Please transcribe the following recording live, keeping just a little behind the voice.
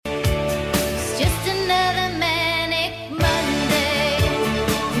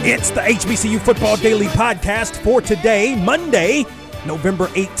It's the HBCU Football Daily Podcast for today, Monday, November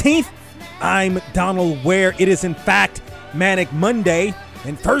 18th. I'm Donald Ware. It is, in fact, Manic Monday.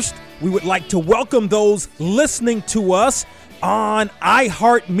 And first, we would like to welcome those listening to us on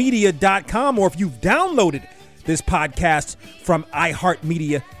iHeartMedia.com, or if you've downloaded this podcast from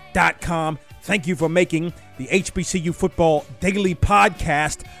iHeartMedia.com, thank you for making the HBCU Football Daily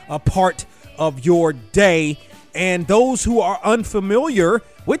Podcast a part of your day. And those who are unfamiliar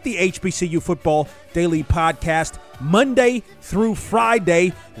with the HBCU Football Daily Podcast, Monday through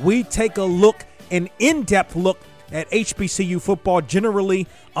Friday, we take a look, an in-depth look at HBCU football. Generally,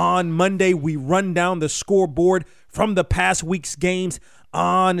 on Monday, we run down the scoreboard from the past week's games.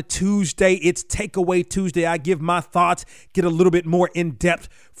 On Tuesday, it's Takeaway Tuesday. I give my thoughts, get a little bit more in depth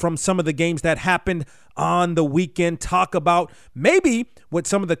from some of the games that happened on the weekend, talk about maybe what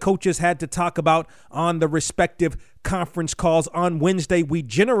some of the coaches had to talk about on the respective conference calls. On Wednesday, we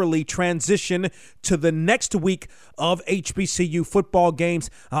generally transition to the next week of HBCU football games.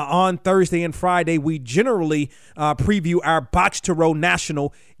 On Thursday and Friday, we generally preview our Box to Row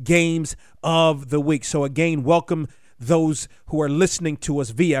National games of the week. So again, welcome those who are listening to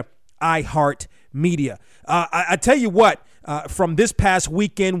us via iHeartMedia. I tell you what, from this past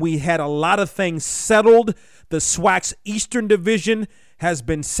weekend, we had a lot of things settled. The SWAC's Eastern Division has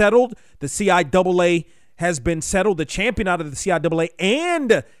been settled. The CIAA has been settled. The champion out of the CIAA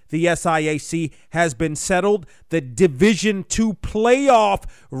and the SIAC has been settled. The Division II playoff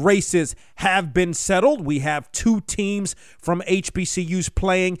races have been settled. We have two teams from HBCUs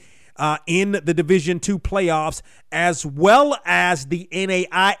playing in the Division II playoffs, as well as the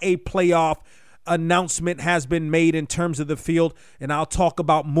NAIA playoff announcement has been made in terms of the field, and I'll talk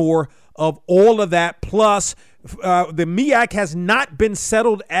about more of all of that. Plus, the MEAC has not been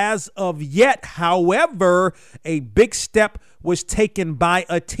settled as of yet. However, a big step was taken by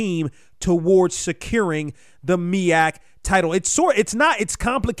a team towards securing the MEAC title. It's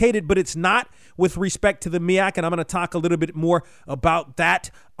complicated, but it's not with respect to the MEAC, and I'm going to talk a little bit more about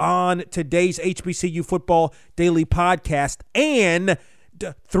that on today's HBCU Football Daily Podcast and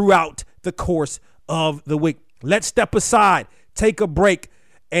throughout the course of the week. Let's step aside, take a break,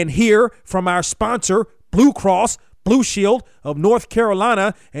 and hear from our sponsor, Blue Cross Blue Shield of North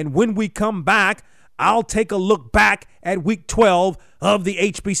Carolina. And when we come back, I'll take a look back at Week 12 of the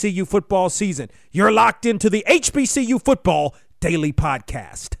HBCU football season. You're locked into the HBCU Football Daily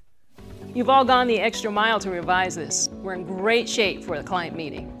Podcast. You've all gone the extra mile to revise this. We're in great shape for the client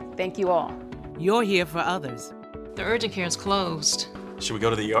meeting. Thank you all. You're here for others. The urgent care is closed. Should we go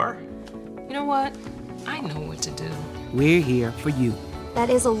to the ER? You know what? I know what to do. We're here for you. That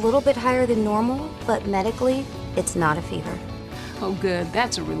is a little bit higher than normal, but medically, it's not a fever. Oh, good.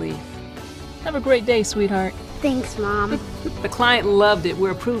 That's a relief. Have a great day, sweetheart. Thanks, Mom. The client loved it.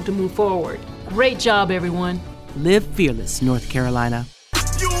 We're approved to move forward. Great job, everyone. Live fearless, North Carolina.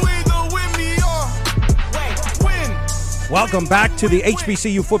 Welcome back to the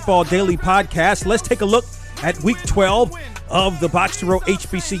HBCU Football Daily Podcast. Let's take a look at Week 12 of the Box to Row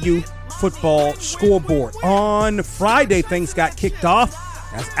HBCU football scoreboard. On Friday, things got kicked off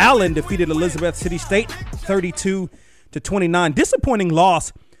as Allen defeated Elizabeth City State 32-29. Disappointing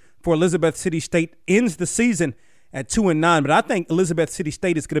loss for Elizabeth City State. Ends the season at 2-9, but I think Elizabeth City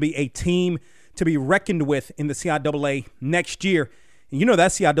State is going to be a team to be reckoned with in the CIAA next year. And you know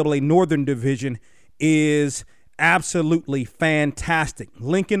that CIAA Northern Division is absolutely fantastic.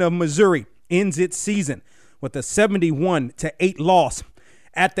 Lincoln of Missouri ends its season with a 71-8 loss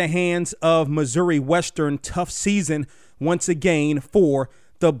at the hands of Missouri Western. Tough season once again for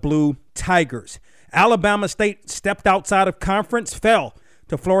the Blue Tigers. Alabama State stepped outside of conference, fell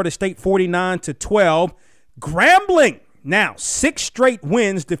to Florida State 49-12. Grambling, now 6 straight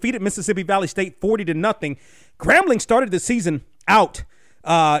wins, defeated Mississippi Valley State 40-0. Grambling started the season out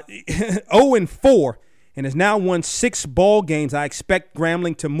 0-4 and has now won 6 ball games. I expect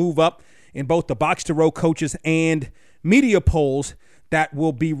Grambling to move up in both the Box to Row coaches and media polls that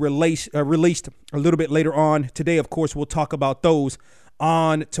will be released a little bit later on today. Of course, we'll talk about those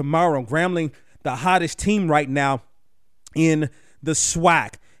on tomorrow. Grambling, the hottest team right now in the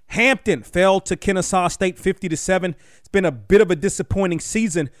SWAC. Hampton fell to Kennesaw State 50-7. It's been a bit of a disappointing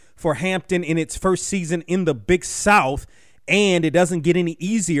season for Hampton in its first season in the Big South, and it doesn't get any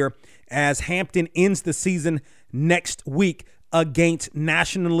easier as Hampton ends the season next week against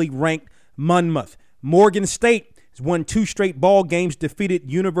nationally ranked Monmouth. Morgan State has won 2 straight ball games, defeated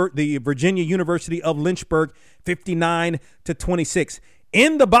the Virginia University of Lynchburg 59-26.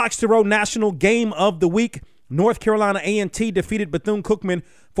 In the Box to Row National Game of the Week, North Carolina A&T defeated Bethune-Cookman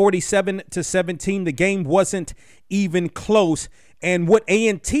 47-17. The game wasn't even close. And what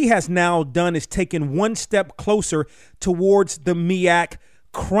A&T has now done is taken one step closer towards the MEAC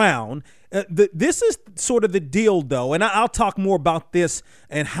crown. This is sort of the deal, though, and I'll talk more about this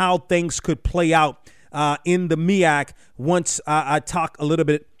and how things could play out in the MEAC once I talk a little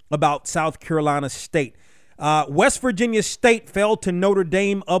bit about South Carolina State. West Virginia State fell to Notre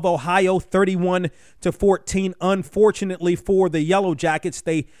Dame of Ohio 31-14. Unfortunately for the Yellow Jackets,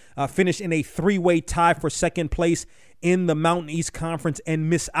 they finished in a three-way tie for second place in the Mountain East Conference and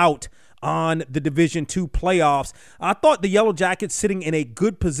miss out on the Division II playoffs. I thought the Yellow Jackets sitting in a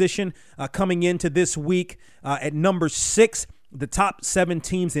good position coming into this week at number 6. The top 7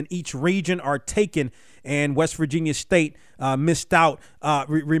 teams in each region are taken, and West Virginia State missed out.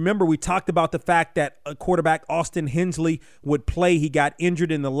 Remember, we talked about the fact that quarterback Austin Hensley would play. He got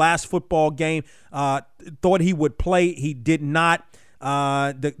injured in the last football game. Thought he would play. He did not.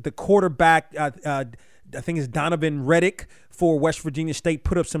 The quarterback, I think it's Donovan Reddick for West Virginia State,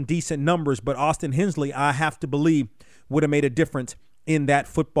 put up some decent numbers, but Austin Hensley, I have to believe, would have made a difference in that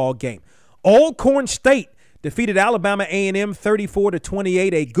football game. Alcorn State defeated Alabama A&M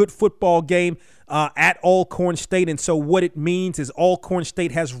 34-28, a good football game at Alcorn State. And so what it means is Alcorn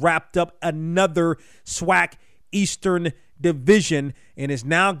State has wrapped up another SWAC Eastern Division and is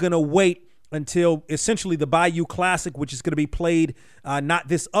now going to wait until essentially the Bayou Classic, which is going to be played not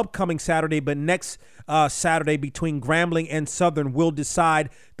this upcoming Saturday, but next Saturday between Grambling and Southern, will decide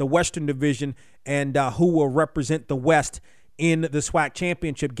the Western Division and who will represent the West in the SWAC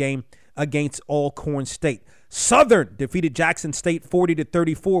championship game against Alcorn State. Southern defeated Jackson State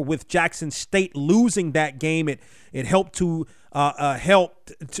 40-34. With Jackson State losing that game, it helped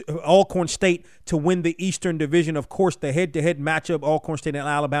Alcorn State to win the Eastern Division. Of course, the head-to-head matchup, Alcorn State and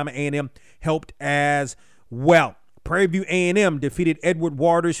Alabama A&M, helped as well. Prairie View A&M defeated Edward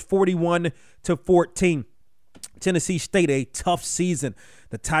Waters 41-14. Tennessee State, a tough season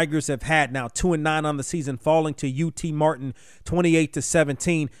the Tigers have had now, 2-9 on the season, falling to UT Martin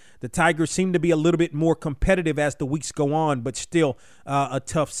 28-17. The Tigers seem to be a little bit more competitive as the weeks go on, but still a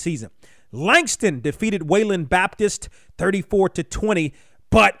tough season. Langston defeated Wayland Baptist 34-20,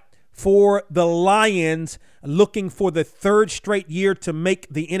 but for the Lions, looking for the third straight year to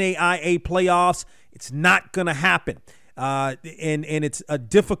make the NAIA playoffs, it's not going to happen. And it's a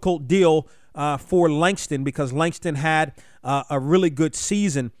difficult deal for Langston because Langston had a really good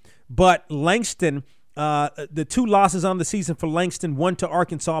season. But Langston, the 2 losses on the season for Langston, one to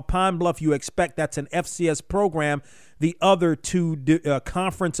Arkansas Pine Bluff, you expect that's an FCS program. The other to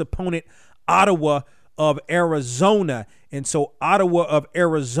conference opponent, Ottawa of Arizona. And so Ottawa of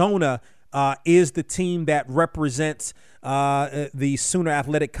Arizona is the team that represents the Sooner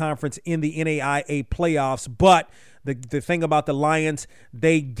Athletic Conference in the NAIA playoffs. But the thing about the Lions,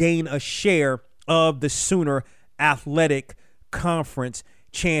 they gain a share of the Sooner Athletic Conference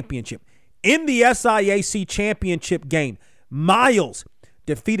championship. In the SIAC championship game, Miles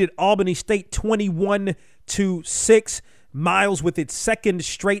defeated Albany State 21-6. Miles with its second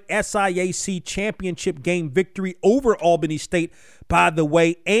straight SIAC championship game victory over Albany State, by the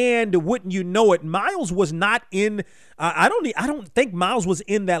way. And wouldn't you know it, Miles was not in I don't think Miles was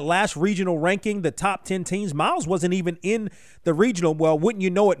in that last regional ranking, the top 10 teams. Miles wasn't even in the regional. Well, wouldn't you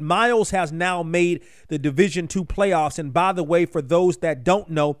know it, Miles has now made the Division II playoffs. And by the way, for those that don't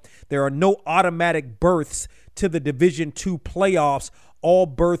know, there are no automatic berths to the Division II playoffs. All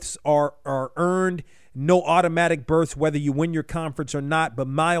berths are earned. No automatic berths, whether you win your conference or not, but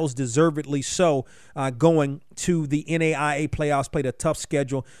Miles deservedly so going to the NAIA playoffs, played a tough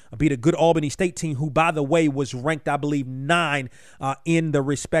schedule, beat a good Albany State team who, by the way, was ranked, I believe, 9 in the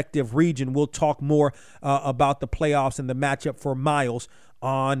respective region. We'll talk more about the playoffs and the matchup for Miles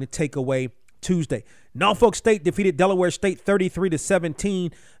on Takeaway Tuesday. Norfolk State defeated Delaware State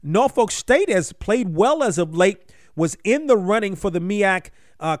 33-17. Norfolk State has played well as of late, was in the running for the MEAC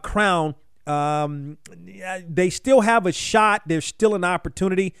crown. They still have a shot. There's still an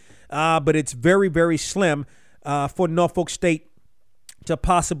opportunity, but it's very, very slim for Norfolk State to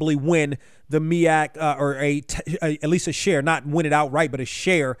possibly win the MEAC or at least a share, not win it outright, but a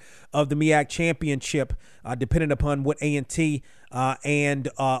share of the MEAC championship, depending upon what A&T and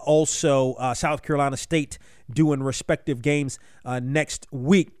also South Carolina State do in respective games next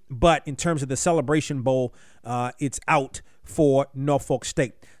week. But in terms of the Celebration Bowl, it's out for Norfolk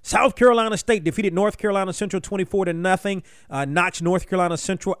State. South Carolina State defeated North Carolina Central 24-0. Knocks North Carolina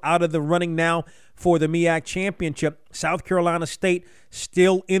Central out of the running now for the MEAC championship. South Carolina State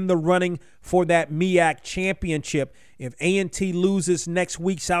still in the running for that MEAC championship. If A&T loses next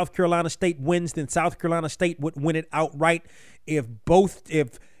week, South Carolina State wins, then South Carolina State would win it outright. If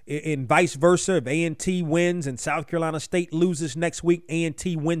vice versa, if A&T wins and South Carolina State loses next week,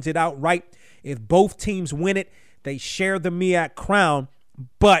 A&T wins it outright. If both teams win it, they share the MEAC crown,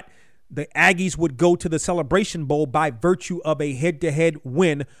 but the Aggies would go to the Celebration Bowl by virtue of a head-to-head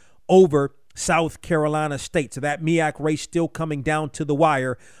win over South Carolina State. So that MEAC race still coming down to the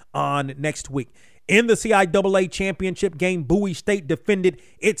wire on next week. In the CIAA championship game, Bowie State defended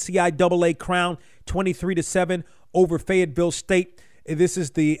its CIAA crown 23-7 over Fayetteville State. This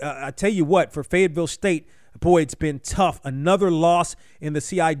is I tell you what, for Fayetteville State, boy, it's been tough. Another loss in the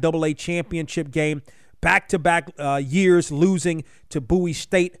CIAA championship game. Back-to-back years losing to Bowie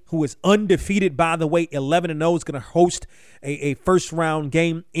State, who is undefeated, by the way, 11-0, is going to host a first-round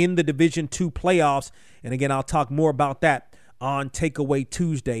game in the Division II playoffs. And again, I'll talk more about that on Takeaway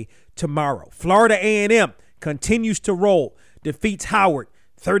Tuesday tomorrow. Florida A&M continues to roll, defeats Howard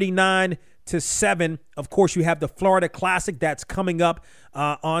 39-7. Of course, you have the Florida Classic that's coming up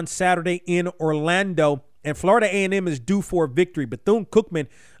on Saturday in Orlando. And Florida A&M is due for a victory. Bethune-Cookman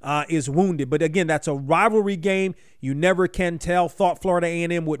is wounded. But again, that's a rivalry game. You never can tell. Thought Florida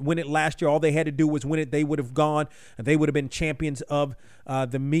A&M would win it last year. All they had to do was win it. They would have gone. They would have been champions of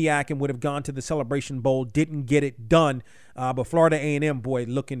the MEAC and would have gone to the Celebration Bowl. Didn't get it done. But Florida A&M, boy,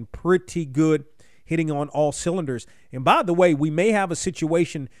 looking pretty good, hitting on all cylinders. And by the way, we may have a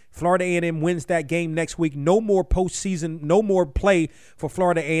situation. Florida A&M wins that game next week. No more postseason, no more play for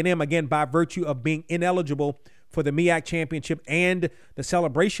Florida A&M, again, by virtue of being ineligible for the MEAC championship and the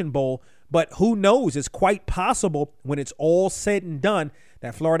Celebration Bowl. But who knows? It's quite possible when it's all said and done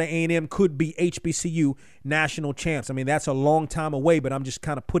that Florida A&M could be HBCU national champs. I mean, that's a long time away, but I'm just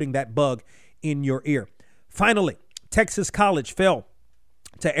kind of putting that bug in your ear. Finally, Texas College fell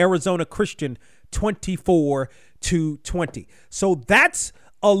to Arizona Christian 24-20. So that's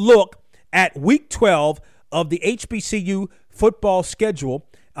a look at Week 12 of the HBCU football schedule.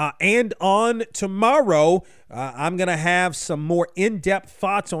 And on tomorrow, I'm going to have some more in-depth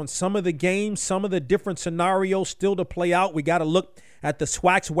thoughts on some of the games, some of the different scenarios still to play out. We got to look at the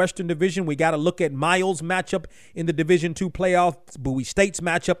SWAC's Western Division. We got to look at Miles' matchup in the Division II playoffs, Bowie State's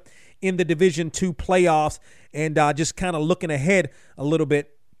matchup in the Division II playoffs, and just kind of looking ahead a little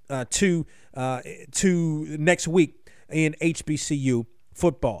bit to next week in HBCU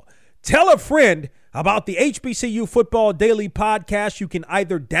football. Tell a friend about the HBCU Football Daily Podcast. You can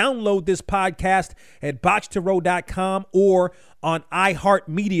either download this podcast at boxtorow.com or on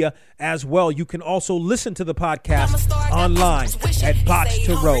iHeartMedia as well. You can also listen to the podcast online at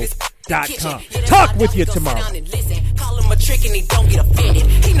boxtorow.com. Talk with you tomorrow. Call him a trick and he don't get offended.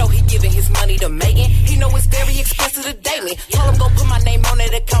 He know he giving his money to Megan. He know it's very expensive to date me. Told him go put my name on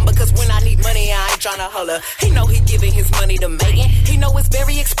that account because when I need money I ain't tryna holler. He know he giving his money to Megan. He know it's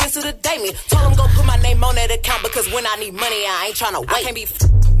very expensive to date me. Told him go put my name on that account because when I need money I ain't tryna wait. I can't be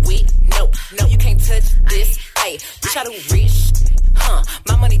with, no, you can't touch this. Ayy, bitch I do rich,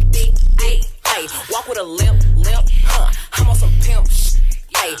 my money big, ayy, walk with a limp.